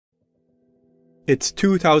It's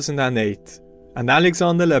 2008, and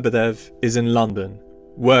Alexander Lebedev is in London,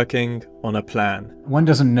 working on a plan. One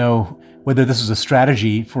doesn't know whether this is a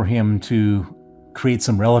strategy for him to create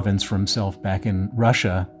some relevance for himself back in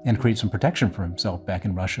Russia and create some protection for himself back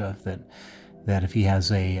in Russia, that if he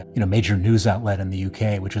has a major news outlet in the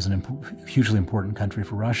UK, which is a hugely important country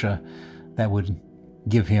for Russia, that would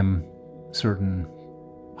give him certain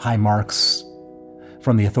high marks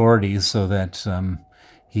from the authorities so that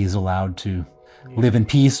he's allowed to live in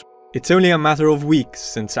peace. It's only a matter of weeks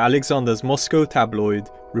since Alexander's Moscow tabloid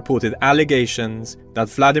reported allegations that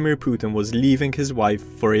Vladimir Putin was leaving his wife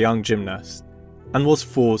for a young gymnast and was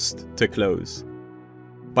forced to close.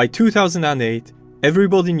 By 2008,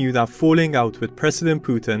 everybody knew that falling out with President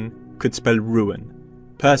Putin could spell ruin,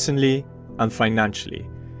 personally and financially.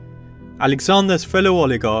 Alexander's fellow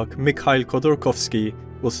oligarch Mikhail Khodorkovsky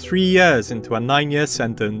was 3 years into a 9-year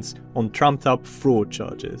sentence on trumped-up fraud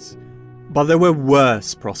charges. But there were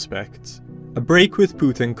worse prospects. A break with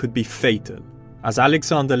Putin could be fatal, as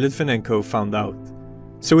Alexander Litvinenko found out.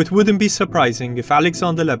 So it wouldn't be surprising if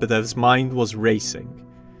Alexander Lebedev's mind was racing,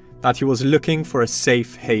 that he was looking for a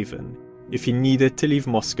safe haven if he needed to leave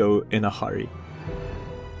Moscow in a hurry.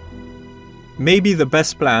 Maybe the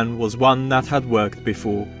best plan was one that had worked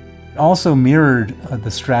before. It also mirrored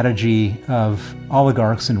the strategy of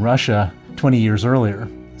oligarchs in Russia 20 years earlier.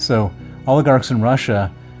 So oligarchs in Russia,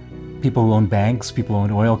 people who owned banks, people who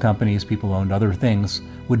owned oil companies, people who owned other things,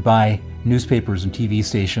 would buy newspapers and TV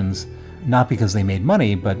stations, not because they made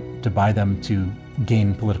money, but to buy them to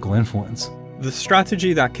gain political influence. The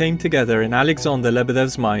strategy that came together in Alexander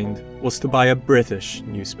Lebedev's mind was to buy a British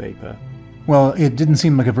newspaper. Well, it didn't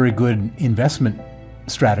seem like a very good investment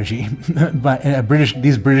strategy, but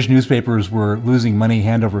these British newspapers were losing money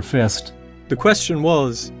hand over fist. The question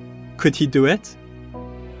was, could he do it?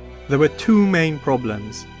 There were two main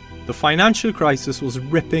problems. The financial crisis was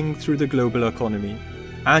ripping through the global economy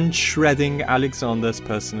and shredding Alexander's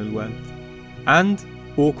personal wealth. And,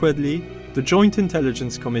 awkwardly, the Joint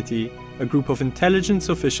Intelligence Committee, a group of intelligence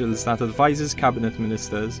officials that advises cabinet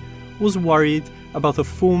ministers, was worried about a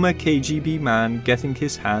former KGB man getting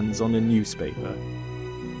his hands on a newspaper.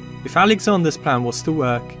 If Alexander's plan was to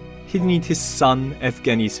work, he'd need his son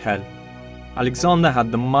Evgeny's help. Alexander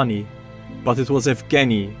had the money, but it was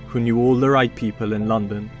Evgeny who knew all the right people in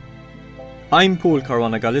London. I'm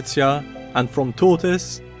Caruana Galizia, and from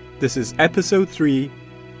Tortoise, this is episode 3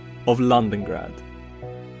 of Londongrad.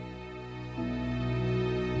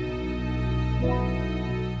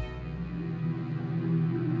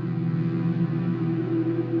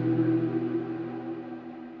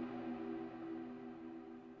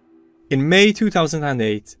 In May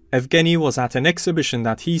 2008, Evgeny was at an exhibition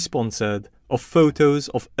that he sponsored of photos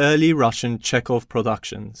of early Russian Chekhov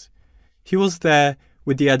productions. He was there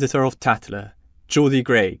with the editor of Tatler, Geordie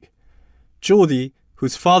Greig. Geordie,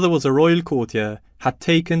 whose father was a royal courtier, had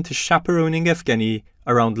taken to chaperoning Evgeny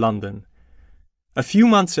around London. A few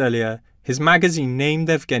months earlier, his magazine named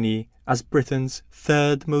Evgeny as Britain's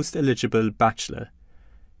third most eligible bachelor.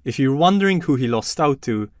 If you're wondering who he lost out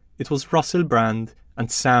to, it was Russell Brand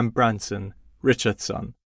and Sam Branson, Richard's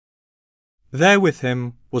son. There with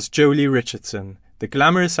him was Jolie Richardson, the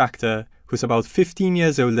glamorous actor who's about 15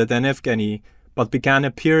 years older than Evgeny, but began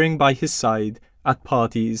appearing by his side at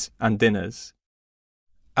parties and dinners.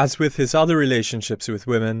 As with his other relationships with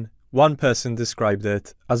women, one person described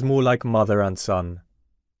it as more like mother and son.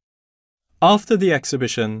 After the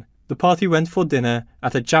exhibition, the party went for dinner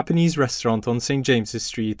at a Japanese restaurant on St. James's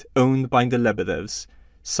Street owned by the Lebedevs,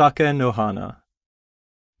 Sake no Hana.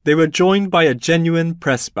 They were joined by a genuine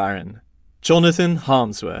press baron, Jonathan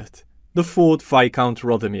Harmsworth, the 4th Viscount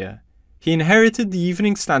Rothermere. He inherited the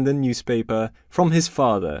Evening Standard newspaper from his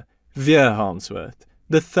father, Vere Harmsworth,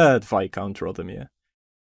 the 3rd Viscount Rothermere.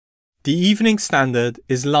 The Evening Standard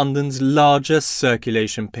is London's largest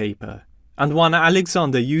circulation paper, and one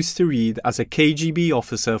Alexander used to read as a KGB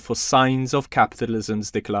officer for signs of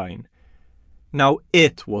capitalism's decline. Now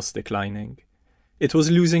it was declining. It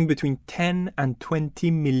was losing between 10 and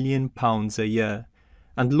 20 million pounds a year,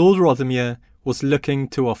 and Lord Rothermere was looking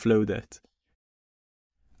to offload it.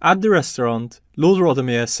 At the restaurant, Lord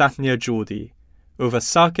Rothermere sat near Geordie, over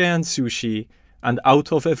sake and sushi, and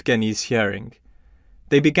out of Evgeny's hearing.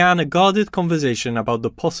 They began a guarded conversation about the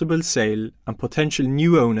possible sale and potential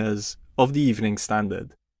new owners of the Evening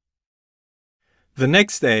Standard. The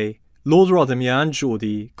next day, Lord Rothermere and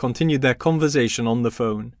Geordie continued their conversation on the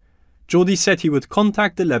phone. Geordie said he would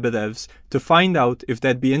contact the Lebedevs to find out if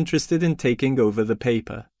they'd be interested in taking over the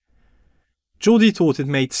paper. Geordie thought it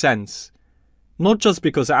made sense, not just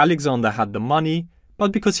because Alexander had the money,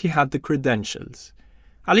 but because he had the credentials.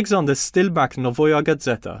 Alexander still backed Novoya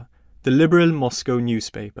Gazeta, the liberal Moscow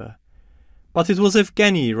newspaper. But it was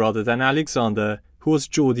Evgeny rather than Alexander who was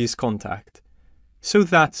Geordie's contact. So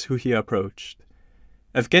that's who he approached.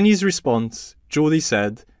 Evgeny's response, Geordie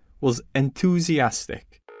said, was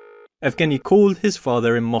enthusiastic. Evgeny called his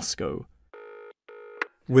father in Moscow.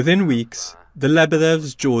 Within weeks, the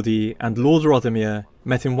Lebedevs, Geordie and Lord Rothermere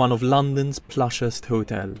met in one of London's plushest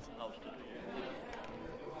hotels.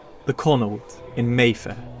 The Connaught in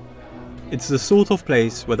Mayfair. It's the sort of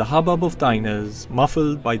place where the hubbub of diners,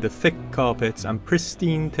 muffled by the thick carpets and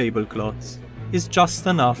pristine tablecloths, is just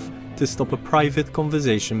enough to stop a private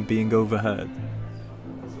conversation being overheard.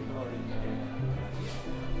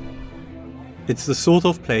 It's the sort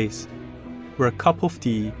of place where a cup of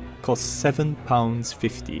tea costs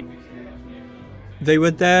 £7.50. They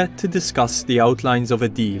were there to discuss the outlines of a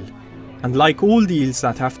deal, and like all deals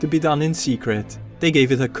that have to be done in secret, they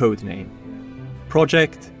gave it a code name: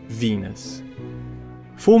 Project Venus.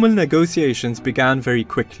 Formal negotiations began very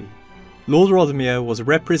quickly. Lord Rothermere was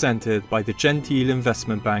represented by the genteel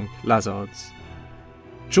investment bank Lazard's.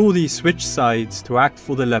 Geordie switched sides to act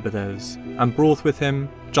for the Lebedevs and brought with him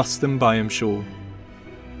Justin Byam-Shaw.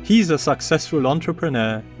 He's a successful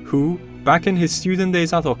entrepreneur who, back in his student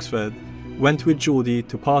days at Oxford, went with Geordie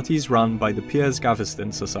to parties run by the Piers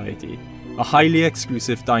Gaveston Society, a highly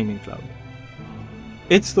exclusive dining club.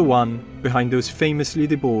 It's the one behind those famously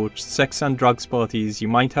debauched sex and drugs parties you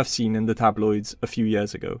might have seen in the tabloids a few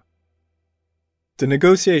years ago. The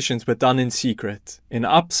negotiations were done in secret, in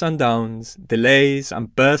ups and downs, delays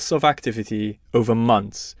and bursts of activity over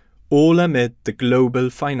months, all amid the global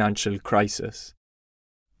financial crisis.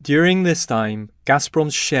 During this time,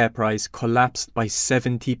 Gazprom's share price collapsed by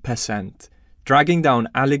 70%, dragging down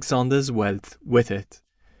Alexander's wealth with it.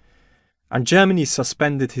 And Germany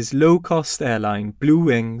suspended his low-cost airline Blue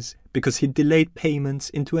Wings because he delayed payments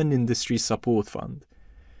into an industry support fund.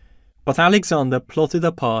 But Alexander plotted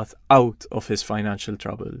a path out of his financial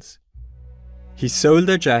troubles. He sold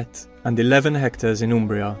a jet and 11 hectares in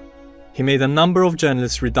Umbria. He made a number of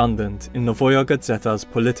journalists redundant in Novoya Gazeta's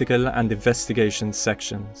political and investigations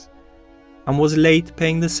sections, and was late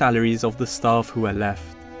paying the salaries of the staff who were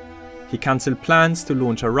left. He cancelled plans to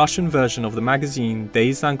launch a Russian version of the magazine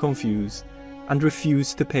Dazed and Confused, and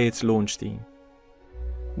refused to pay its launch team.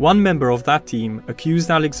 One member of that team accused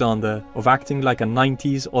Alexander of acting like a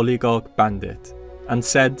 90s oligarch bandit, and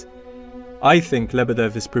said, "I think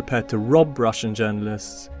Lebedev is prepared to rob Russian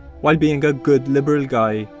journalists while being a good liberal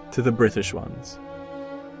guy to the British ones."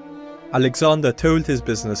 Alexander told his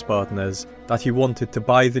business partners that he wanted to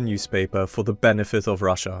buy the newspaper for the benefit of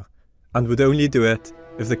Russia, and would only do it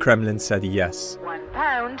if the Kremlin said yes.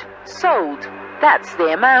 £1 sold. That's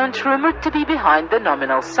the amount rumoured to be behind the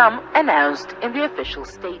nominal sum announced in the official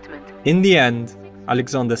statement. In the end,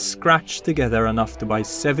 Alexander scratched together enough to buy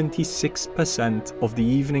 76% of the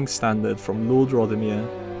Evening Standard from Lord Rothermere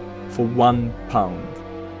for £1,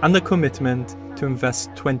 and a commitment to invest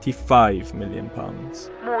 £25 million.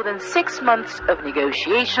 More than 6 months of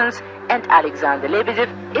negotiations, and Alexander Lebedev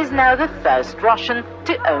is now the first Russian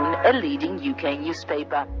to own a leading UK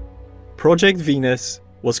newspaper. Project Venus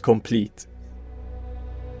was complete.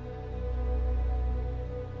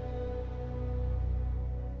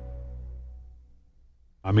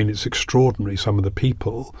 I mean, it's extraordinary, some of the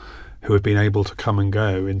people who have been able to come and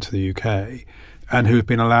go into the UK and who have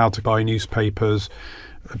been allowed to buy newspapers,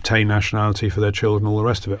 obtain nationality for their children, all the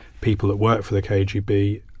rest of it. People that work for the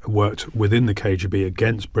KGB worked within the KGB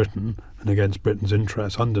against Britain and against Britain's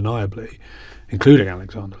interests, undeniably, including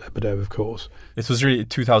Alexander Lebedev, of course. It was really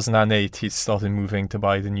 2008 he started moving to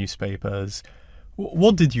buy the newspapers.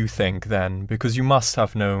 What did you think then? Because you must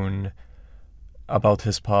have known about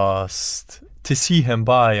his past. To see him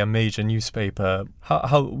buy a major newspaper,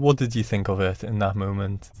 what did you think of it in that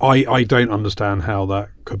moment? I don't understand how that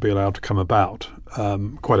could be allowed to come about,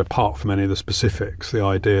 quite apart from any of the specifics. The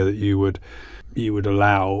idea that you would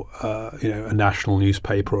allow a national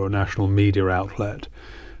newspaper or a national media outlet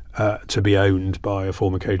to be owned by a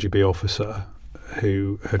former KGB officer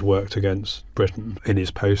who had worked against Britain in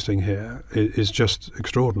his posting here is just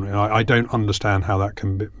extraordinary. I don't understand how that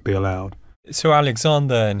can be allowed. So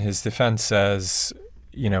Alexander, in his defense, says,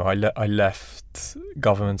 I left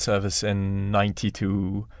government service in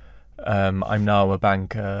 '92. I'm now a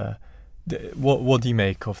banker. What do you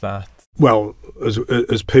make of that? Well, as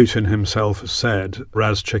Putin himself has said,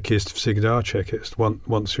 "Raz chekist, всегда chekist."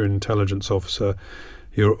 Once you're an intelligence officer,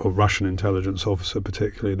 you're a Russian intelligence officer,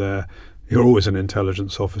 particularly there, you're always an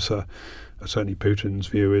intelligence officer. Certainly, Putin's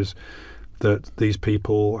view is that these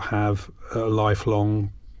people have a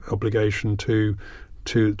lifelong obligation to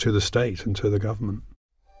the state and to the government.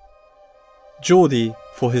 Geordie,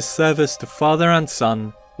 for his service to father and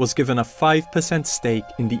son, was given a 5% stake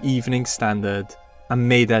in the Evening Standard and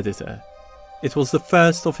made editor. It was the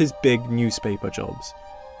first of his big newspaper jobs.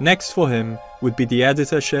 Next for him would be the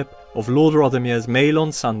editorship of Lord Rothermere's Mail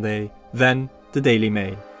on Sunday, then the Daily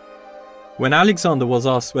Mail. When Alexander was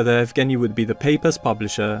asked whether Evgeny would be the paper's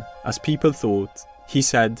publisher, as people thought, he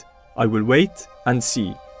said, "I will wait and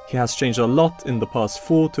see. He has changed a lot in the past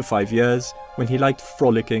 4 to 5 years when he liked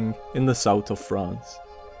frolicking in the south of France."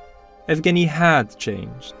 Evgeny had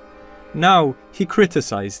changed. Now he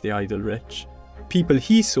criticised the idle rich, people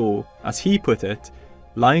he saw, as he put it,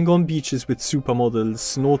 lying on beaches with supermodels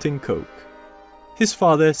snorting coke. His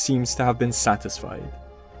father seems to have been satisfied.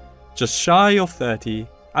 Just shy of 30,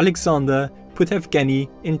 Alexander put Evgeny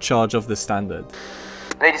in charge of the Standard.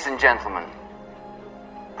 Ladies and gentlemen,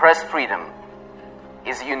 press freedom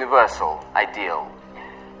is a universal ideal,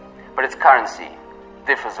 but its currency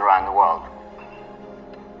differs around the world.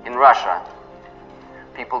 In Russia,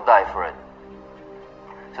 people die for it,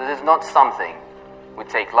 so it is not something we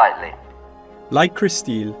take lightly. Like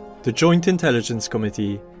Christille, the Joint Intelligence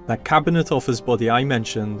Committee, that cabinet office body I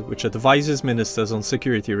mentioned which advises ministers on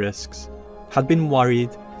security risks, had been worried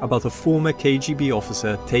about a former KGB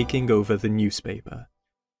officer taking over the newspaper.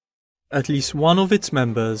 At least one of its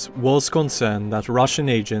members was concerned that Russian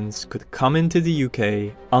agents could come into the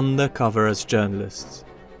UK undercover as journalists,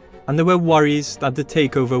 and there were worries that the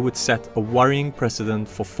takeover would set a worrying precedent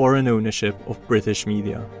for foreign ownership of British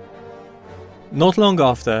media. Not long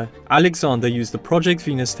after, Alexander used the Project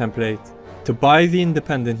Venus template to buy the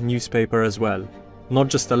independent newspaper as well, not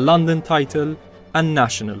just a London title, a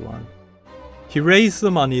national one. He raised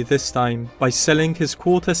the money this time by selling his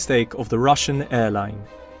quarter stake of the Russian airline,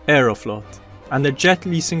 Aeroflot, and the jet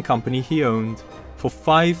leasing company he owned for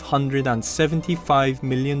 $575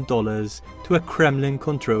 million to a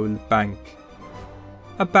Kremlin-controlled bank.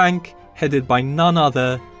 A bank headed by none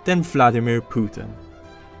other than Vladimir Putin.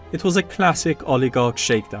 It was a classic oligarch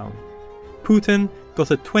shakedown. Putin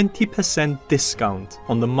got a 20% discount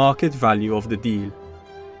on the market value of the deal.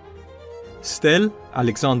 Still,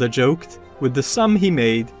 Alexander joked, with the sum he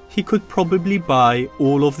made, he could probably buy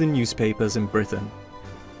all of the newspapers in Britain.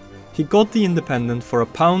 He got the Independent for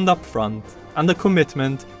 £1 up front and a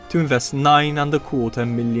commitment to invest £9.25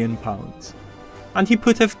 million. And he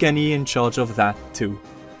put Evgeny in charge of that too.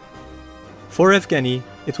 For Evgeny,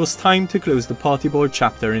 it was time to close the party board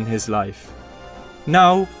chapter in his life.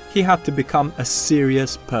 Now he had to become a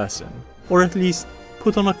serious person, or at least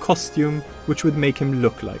put on a costume which would make him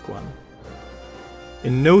look like one.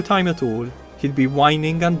 In no time at all, he'd be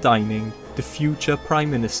wining and dining the future Prime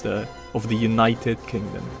Minister of the United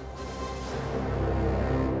Kingdom.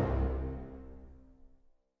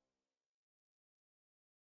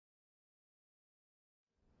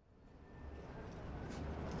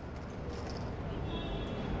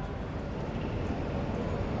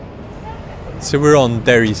 So we're on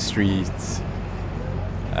Derry Street,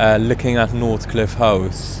 looking at Northcliffe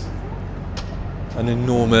House, an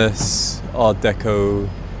enormous Art Deco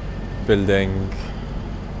building,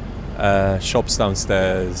 shops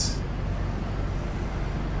downstairs,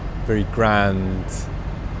 very grand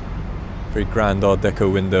Art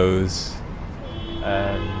Deco windows,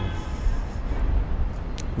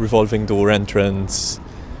 revolving door entrance,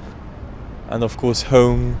 and of course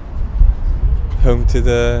home to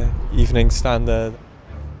the Evening Standard.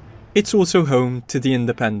 It's also home to the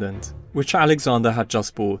Independent, which Alexander had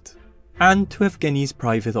just bought, and to Evgeny's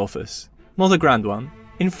private office. Not a grand one.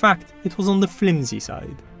 In fact, it was on the flimsy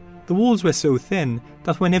side. The walls were so thin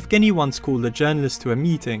that when Evgeny once called a journalist to a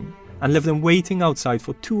meeting and left them waiting outside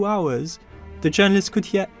for 2 hours, the journalist could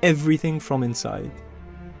hear everything from inside.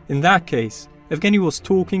 In that case, Evgeny was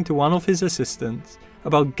talking to one of his assistants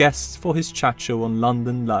about guests for his chat show on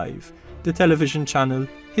London Live, the television channel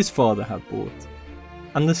his father had bought.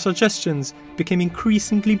 And the suggestions became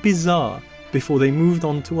increasingly bizarre before they moved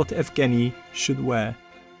on to what Evgeny should wear.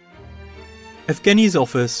 Evgeny's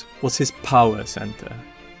office was his power centre.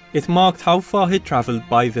 It marked how far he'd travelled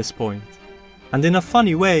by this point, and in a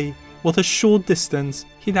funny way, what a short distance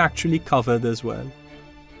he'd actually covered as well.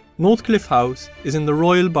 Northcliffe House is in the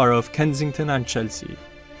Royal Borough of Kensington and Chelsea.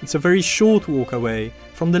 It's a very short walk away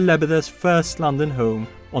from the Lebedev's first London home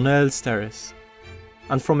on Earl's Terrace,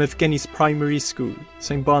 and from Evgeny's primary school,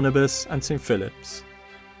 St Barnabas and St Philip's.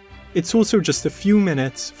 It's also just a few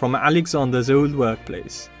minutes from Alexander's old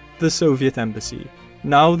workplace, the Soviet Embassy,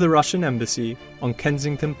 now the Russian Embassy on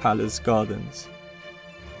Kensington Palace Gardens.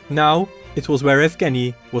 Now, it was where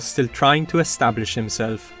Evgeny was still trying to establish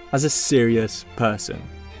himself as a serious person.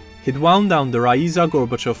 He'd wound down the Raisa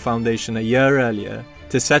Gorbachev Foundation a year earlier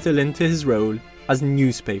to settle into his role as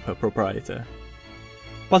newspaper proprietor.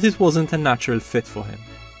 But it wasn't a natural fit for him.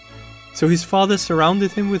 So his father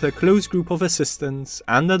surrounded him with a close group of assistants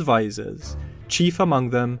and advisors, chief among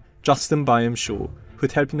them Justin Byam Shaw,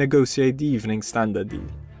 who'd helped negotiate the Evening Standard deal.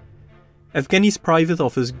 Evgeny's private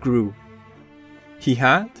office grew. He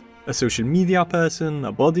had a social media person,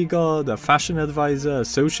 a bodyguard, a fashion advisor, a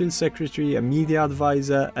social secretary, a media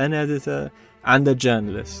advisor, an editor, and a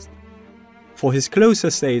journalist. For his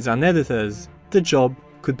closest aides and editors, the job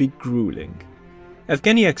could be grueling.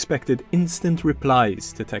 Evgeny expected instant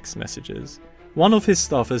replies to text messages. One of his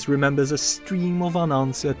staffers remembers a stream of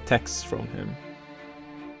unanswered texts from him.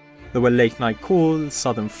 There were late-night calls,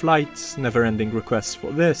 sudden flights, never-ending requests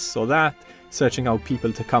for this or that, searching out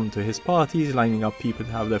people to come to his parties, lining up people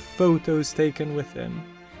to have their photos taken with him.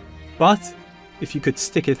 But if you could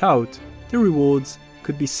stick it out, the rewards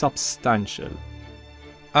could be substantial.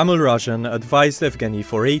 Amol Rajan advised Evgeny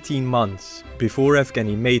for 18 months before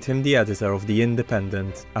Evgeny made him the editor of The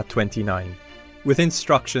Independent at 29, with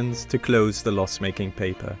instructions to close the loss-making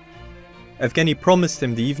paper. Evgeny promised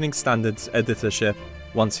him the Evening Standard's editorship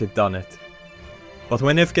once he'd done it. But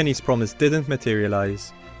when Evgeny's promise didn't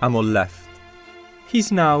materialise, Amol left.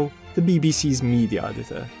 He's now the BBC's media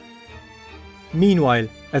editor. Meanwhile,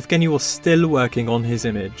 Evgeny was still working on his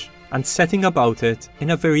image and setting about it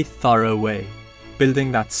in a very thorough way,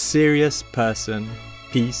 building that serious person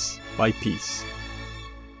piece by piece.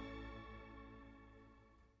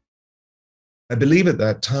 I believe at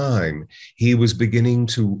that time, he was beginning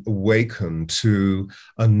to awaken to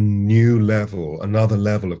a new level, another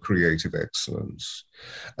level of creative excellence.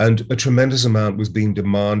 And a tremendous amount was being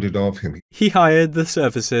demanded of him. He hired the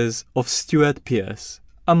services of Stuart Pearce,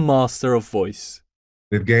 a master of voice.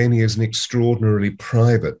 Evgeny is an extraordinarily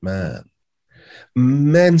private man,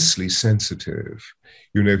 immensely sensitive.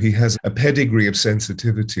 You know, he has a pedigree of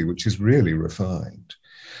sensitivity which is really refined.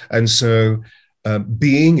 And so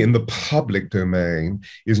being in the public domain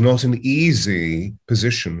is not an easy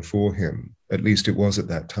position for him, at least it was at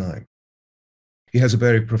that time. He has a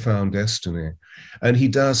very profound destiny, and he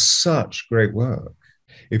does such great work.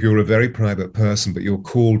 If you're a very private person, but you're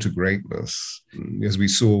called to greatness, as we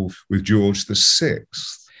saw with George VI,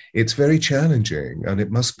 it's very challenging, and it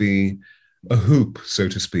must be a hoop, so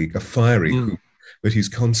to speak, a fiery hoop that he's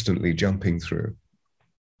constantly jumping through.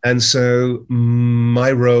 And so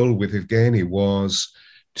my role with Evgeny was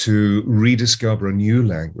to rediscover a new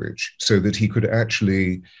language so that he could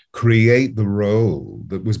actually create the role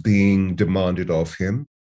that was being demanded of him.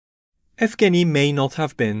 Evgeny may not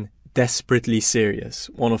have been desperately serious,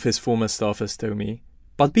 one of his former staffers told me,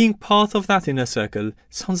 but being part of that inner circle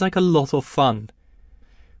sounds like a lot of fun.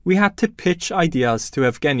 We had to pitch ideas to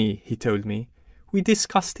Evgeny, he told me. We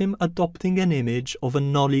discussed him adopting an image of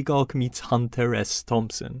an oligarch meets Hunter S.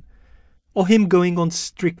 Thompson, or him going on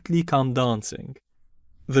Strictly Come Dancing.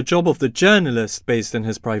 The job of the journalist based in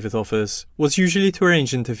his private office was usually to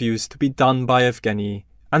arrange interviews to be done by Evgeny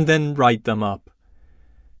and then write them up.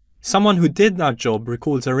 Someone who did that job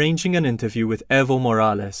recalls arranging an interview with Evo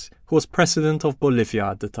Morales, who was president of Bolivia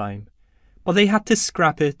at the time. But they had to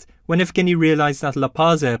scrap it when Evgeny realized that La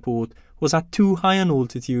Paz airport was at too high an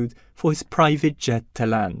altitude for his private jet to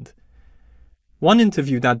land. One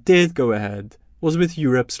interview that did go ahead was with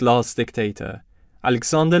Europe's last dictator,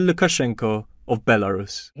 Alexander Lukashenko of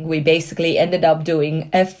Belarus. We basically ended up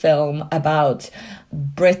doing a film about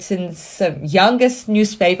Britain's youngest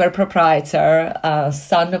newspaper proprietor,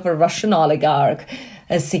 son of a Russian oligarch,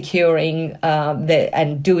 securing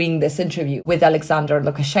and doing this interview with Alexander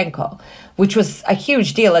Lukashenko, which was a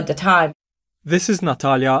huge deal at the time. This is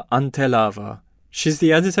Natalia Antelava. She's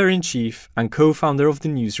the editor-in-chief and co-founder of the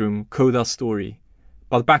newsroom Coda Story.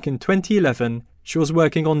 But back in 2011, she was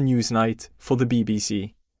working on Newsnight for the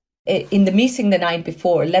BBC. In the meeting the night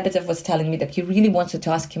before, Lebedev was telling me that he really wanted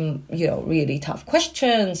to ask him, really tough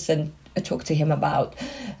questions and talk to him about,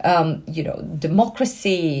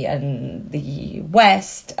 democracy and the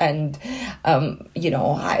West. And, and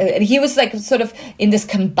he was like sort of in this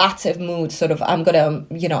combative mood, sort of, I'm going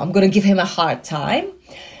to give him a hard time.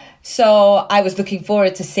 So I was looking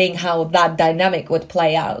forward to seeing how that dynamic would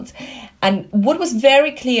play out. And what was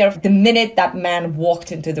very clear the minute that man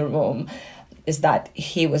walked into the room is that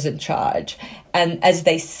he was in charge. And as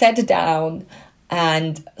they sat down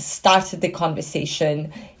and started the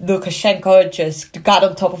conversation, Lukashenko just got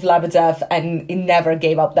on top of Lebedev and he never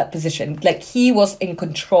gave up that position. Like, he was in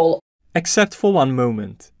control. Except for one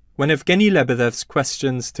moment, when Evgeny Lebedev's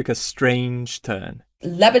questions took a strange turn.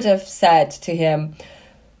 Lebedev said to him,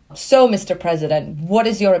 "So, Mr. President, what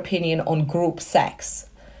is your opinion on group sex?"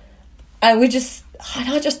 And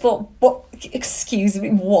I just thought, what? Excuse me,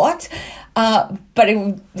 what? But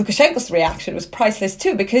Lukashenko's reaction was priceless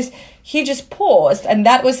too, because he just paused, and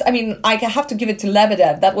that was, I mean, I have to give it to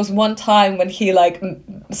Lebedev. That was one time when he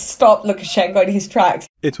stopped Lukashenko in his tracks.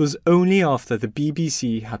 It was only after the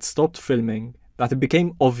BBC had stopped filming that it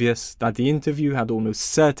became obvious that the interview had almost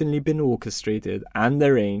certainly been orchestrated and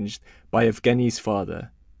arranged by Evgeny's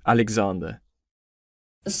father, Alexander.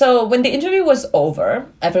 So when the interview was over,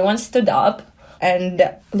 everyone stood up, and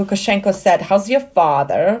Lukashenko said, "How's your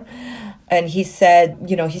father?" And he said,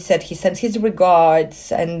 he sends his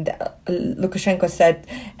regards. And Lukashenko said,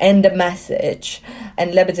 "And a message."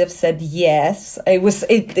 And Lebedev said, "Yes." It was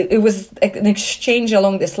an exchange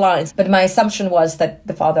along these lines. But my assumption was that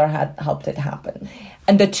the father had helped it happen.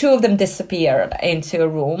 And the two of them disappeared into a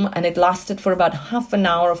room, and it lasted for about half an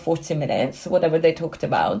hour or 40 minutes, whatever they talked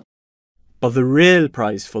about. But the real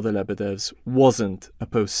prize for the Lebedevs wasn't a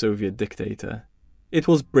post-Soviet dictator. It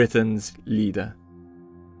was Britain's leader.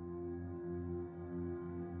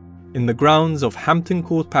 In the grounds of Hampton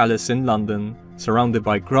Court Palace in London, surrounded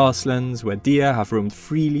by grasslands where deer have roamed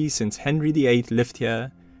freely since Henry VIII lived here,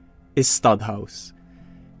 is Stud House.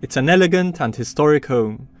 It's an elegant and historic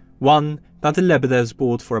home, one that the Lebedevs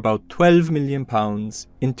bought for about £12 million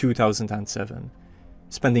in 2007,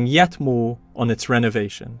 spending yet more on its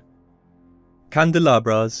renovation.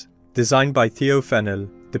 Candelabras, designed by Theo Fennell,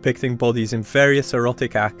 depicting bodies in various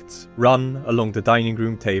erotic acts, run along the dining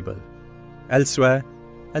room table. Elsewhere,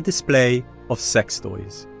 a display of sex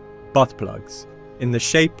toys, butt plugs, in the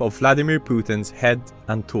shape of Vladimir Putin's head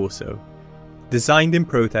and torso, designed in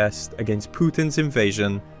protest against Putin's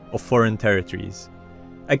invasion of foreign territories.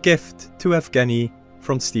 A gift to Evgeny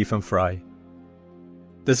from Stephen Fry.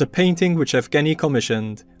 There's a painting which Evgeny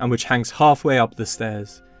commissioned and which hangs halfway up the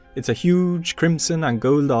stairs. It's a huge crimson and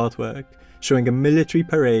gold artwork showing a military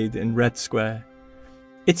parade in Red Square.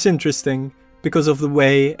 It's interesting because of the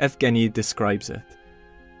way Evgeny describes it.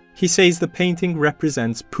 He says the painting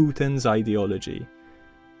represents Putin's ideology.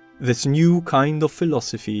 This new kind of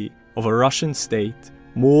philosophy of a Russian state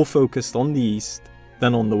more focused on the East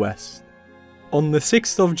than on the West. On the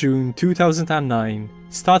 6th of June 2009,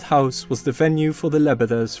 Stud House was the venue for the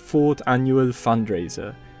Lebedevs' 4th annual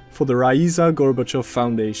fundraiser for the Raisa Gorbachev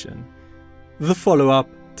Foundation, the follow-up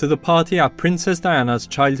to the party at Princess Diana's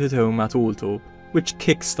childhood home at Althorp, which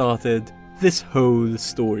kick-started this whole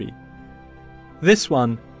story. This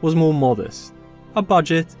one was more modest, a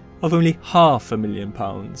budget of only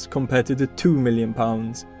 £500,000 compared to the £2 million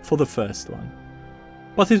for the first one.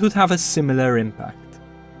 But it would have a similar impact.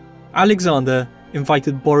 Alexander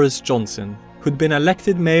invited Boris Johnson, who'd been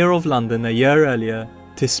elected mayor of London a year earlier,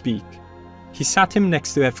 to speak. He sat him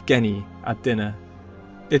next to Evgeny at dinner.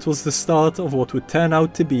 It was the start of what would turn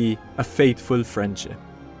out to be a fateful friendship.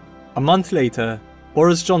 A month later,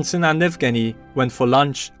 Boris Johnson and Evgeny went for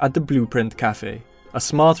lunch at the Blueprint Cafe, a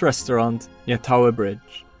smart restaurant near Tower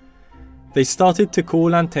Bridge. They started to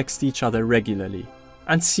call and text each other regularly,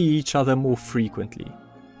 and see each other more frequently.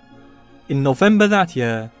 In November that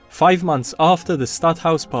year, 5 months after the Stud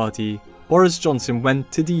House party, Boris Johnson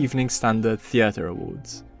went to the Evening Standard Theatre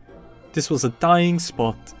Awards. This was a dying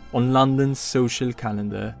spot on London's social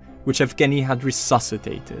calendar, which Evgeny had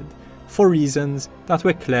resuscitated, for reasons that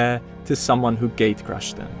were clear to someone who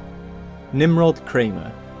gatecrashed them. Nimrod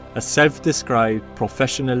Kramer, a self-described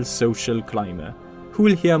professional social climber, who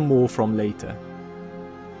we'll hear more from later.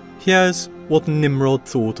 Here's what Nimrod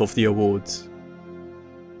thought of the awards.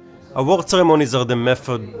 Award ceremonies are the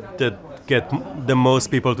method that get the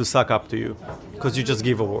most people to suck up to you, because you just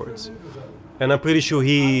give awards. And I'm pretty sure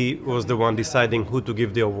he was the one deciding who to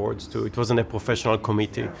give the awards to. It wasn't a professional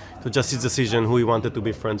committee. It was just his decision who he wanted to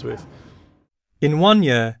be friends with. In 1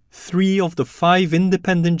 year, 3 of the 5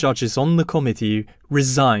 independent judges on the committee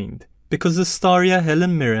resigned because the starrer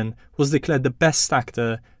Helen Mirren was declared the best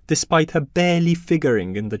actor despite her barely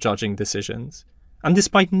figuring in the judging decisions, and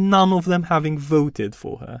despite none of them having voted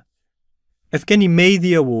for her. Evgeny made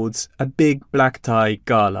the awards a big black-tie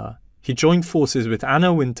gala. He joined forces with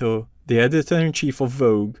Anna Wintour, the editor-in-chief of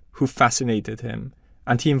Vogue, who fascinated him,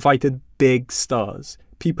 and he invited big stars,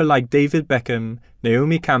 people like David Beckham,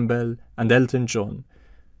 Naomi Campbell, and Elton John,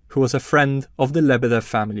 who was a friend of the Lebedev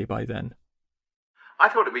family by then. I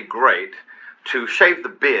thought it'd be great to shave the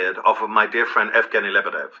beard off of my dear friend Evgeny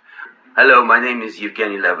Lebedev. Hello, my name is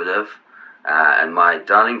Evgeny Lebedev, and my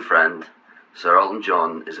darling friend, Sir Elton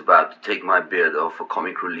John, is about to take my beard off for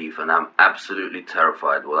comic relief, and I'm absolutely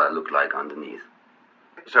terrified what I look like underneath.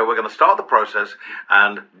 So we're going to start the process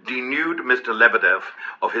and denude Mr. Lebedev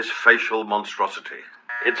of his facial monstrosity.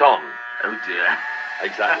 It's on. Oh dear.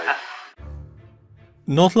 Exactly.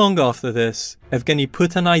 Not long after this, Evgeny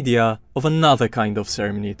put an idea of another kind of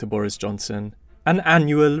ceremony to Boris Johnson, an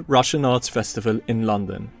annual Russian arts festival in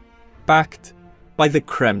London, backed by the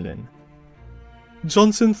Kremlin.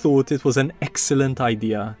 Johnson thought it was an excellent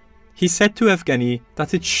idea. He said to Evgeny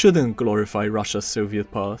that it shouldn't glorify Russia's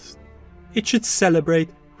Soviet past. It should celebrate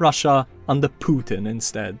Russia under Putin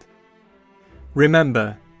instead.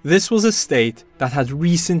 Remember, this was a state that had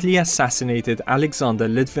recently assassinated Alexander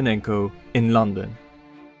Litvinenko in London.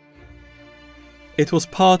 It was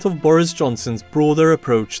part of Boris Johnson's broader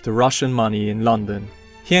approach to Russian money in London.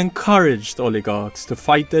 He encouraged oligarchs to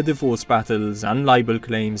fight their divorce battles and libel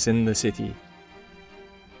claims in the city.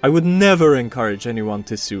 "I would never encourage anyone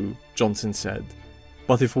to sue," Johnson said.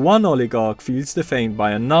 "But if one oligarch feels defamed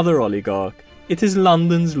by another oligarch, it is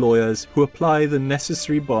London's lawyers who apply the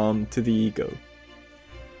necessary balm to the ego."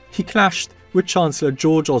 He clashed with Chancellor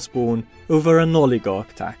George Osborne over an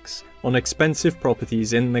oligarch tax on expensive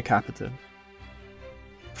properties in the capital.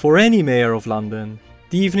 For any mayor of London,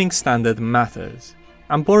 the Evening Standard matters,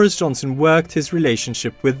 and Boris Johnson worked his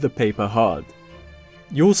relationship with the paper hard.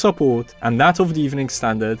 "Your support and that of the Evening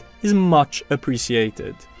Standard is much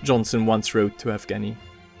appreciated," Johnson once wrote to Evgeny.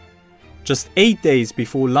 Just 8 days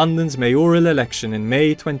before London's mayoral election in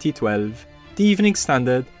May 2012, the Evening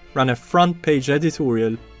Standard ran a front-page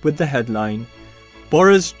editorial with the headline,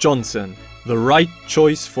 "Boris Johnson, the right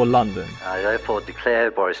choice for London." I therefore declare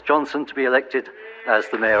Boris Johnson to be elected as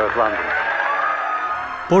the Mayor of London.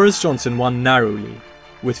 Boris Johnson won narrowly,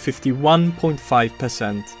 with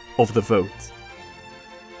 51.5% of the vote.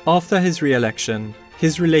 After his re-election,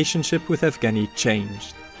 his relationship with Evgeny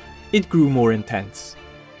changed. It grew more intense.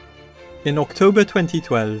 In October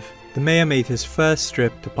 2012, the mayor made his first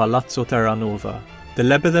trip to Palazzo Terranova, the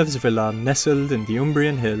Lebedev's villa nestled in the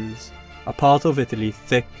Umbrian Hills, a part of Italy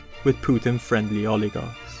thick with Putin-friendly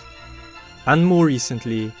oligarchs. And more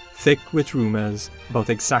recently, thick with rumours about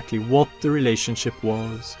exactly what the relationship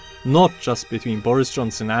was, not just between Boris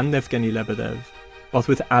Johnson and Evgeny Lebedev, but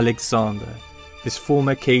with Alexander, his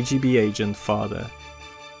former KGB agent father.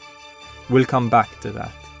 We'll come back to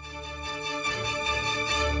that.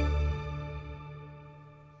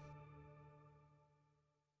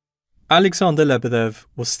 Alexander Lebedev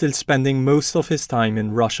was still spending most of his time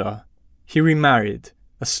in Russia. He remarried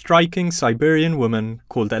a striking Siberian woman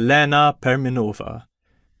called Elena Perminova.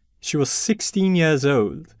 She was 16 years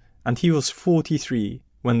old and he was 43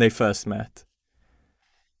 when they first met.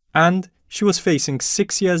 And she was facing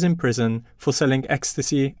 6 years in prison for selling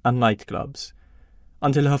ecstasy at nightclubs,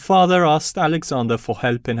 until her father asked Alexander for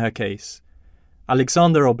help in her case.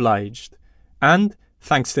 Alexander obliged, and,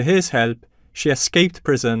 thanks to his help, she escaped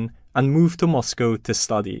prison and moved to Moscow to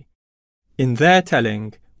study. In their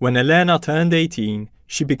telling, when Elena turned 18,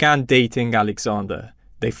 she began dating Alexander.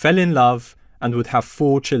 They fell in love and would have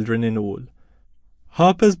 4 children in all.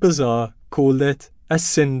 Harper's Bazaar called it a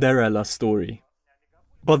Cinderella story.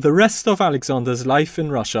 But the rest of Alexander's life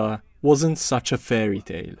in Russia wasn't such a fairy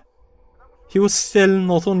tale. He was still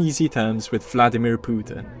not on easy terms with Vladimir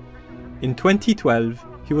Putin. In 2012,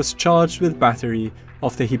 he was charged with battery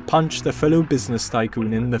after he punched a fellow business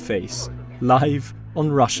tycoon in the face, live on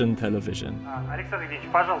Russian television.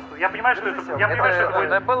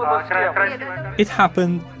 It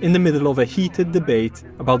happened in the middle of a heated debate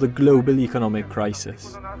about the global economic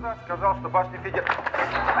crisis.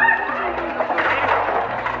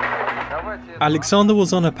 Alexander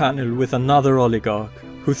was on a panel with another oligarch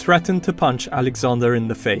who threatened to punch Alexander in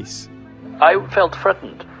the face. I felt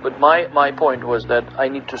threatened, but my point was that I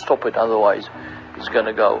need to stop it, otherwise it's going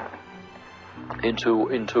to go into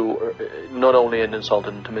not only an insult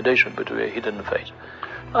and intimidation, but a hit in the face.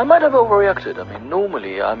 I might have overreacted. I mean,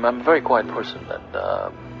 normally I'm a very quiet person, and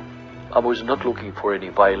I was not looking for any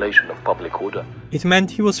violation of public order. It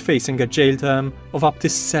meant he was facing a jail term of up to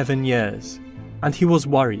 7 years, and he was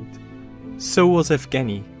worried. So was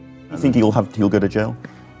Evgeny. You think he'll go to jail?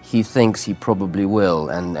 He thinks he probably will,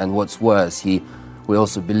 and what's worse, we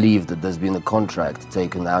also believe that there's been a contract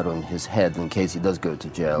taken out on his head in case he does go to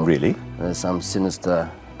jail. Really? There's some sinister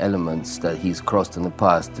elements that he's crossed in the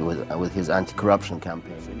past with his anti-corruption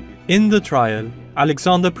campaign. In the trial,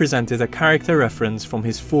 Alexander presented a character reference from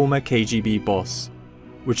his former KGB boss,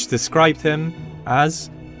 which described him as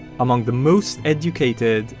among the most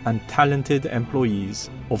educated and talented employees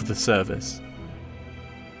of the service.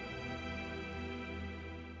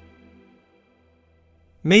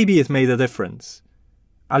 Maybe it made a difference.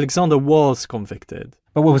 Alexander was convicted.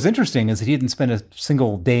 But what was interesting is that he didn't spend a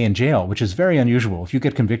single day in jail, which is very unusual. If you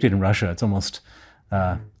get convicted in Russia, it's almost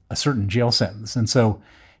a certain jail sentence. And so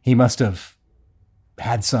he must have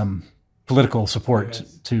had some political support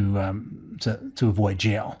to avoid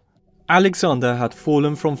jail. Alexander had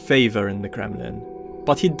fallen from favor in the Kremlin,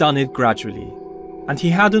 but he'd done it gradually, and he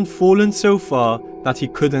hadn't fallen so far that he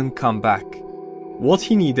couldn't come back. What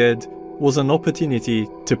he needed was an opportunity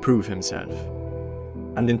to prove himself.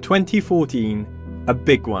 And in 2014, a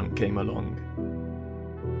big one came along.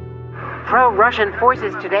 Pro-Russian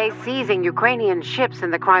forces today seizing Ukrainian ships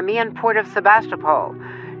in the Crimean port of Sebastopol.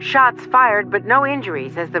 Shots fired, but no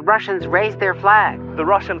injuries as the Russians raised their flag. The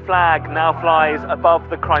Russian flag now flies above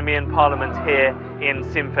the Crimean parliament here in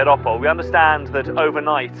Simferopol. We understand that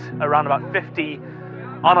overnight, around about 50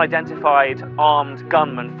 unidentified armed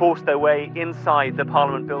gunmen forced their way inside the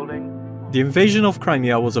parliament building. The invasion of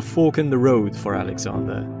Crimea was a fork in the road for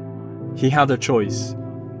Alexander. He had a choice.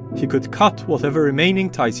 He could cut whatever remaining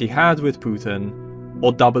ties he had with Putin,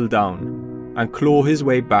 or double down and claw his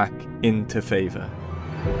way back into favor.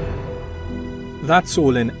 That's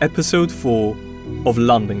all in episode 4 of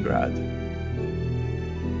Londongrad.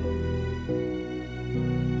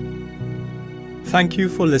 Thank you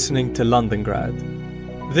for listening to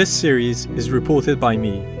Londongrad. This series is reported by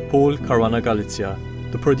me, Paul Caruana Galizia.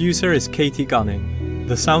 The producer is Katie Gunning.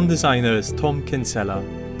 The sound designer is Tom Kinsella.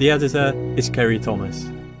 The editor is Kerry Thomas.